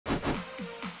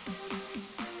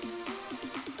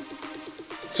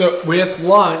So with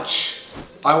lunch,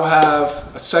 I will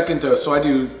have a second dose. So I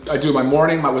do my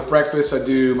morning with breakfast, I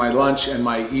do my lunch, and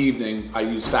my evening, I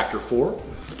use factor 4.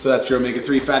 So that's your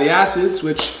omega-3 fatty acids,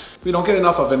 which we don't get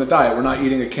enough of in the diet. We're not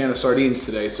eating a can of sardines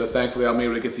today, so thankfully I'm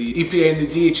able to get the EPA and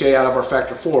the DHA out of our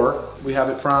factor 4. We have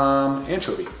it from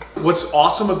anchovy. What's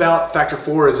awesome about factor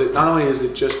 4 is that not only is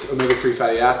it just omega-3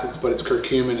 fatty acids, but it's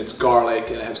curcumin, it's garlic,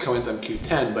 and it has coenzyme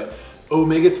Q10, but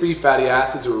omega-3 fatty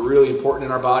acids are really important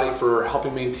in our body for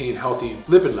helping maintain healthy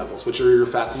lipid levels, which are your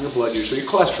fats in your blood, usually your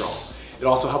cholesterol. It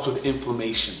also helps with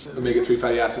inflammation. Omega-3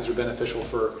 fatty acids are beneficial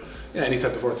for any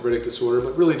type of arthritic disorder,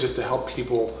 but really just to help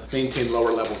people maintain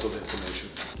lower levels of inflammation.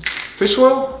 Fish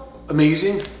oil,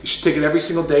 amazing. You should take it every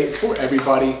single day. It's for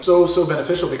everybody. So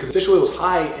beneficial because fish oil is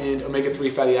high in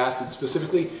omega-3 fatty acids,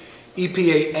 specifically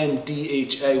EPA and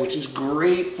DHA, which is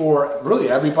great for really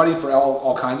everybody for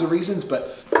all kinds of reasons,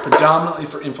 but predominantly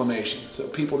for inflammation. So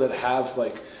people that have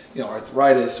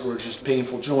arthritis or just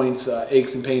painful joints,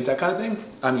 aches and pains, that kind of thing.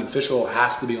 I mean, fish oil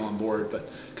has to be on board, but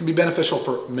it can be beneficial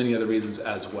for many other reasons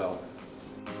as well.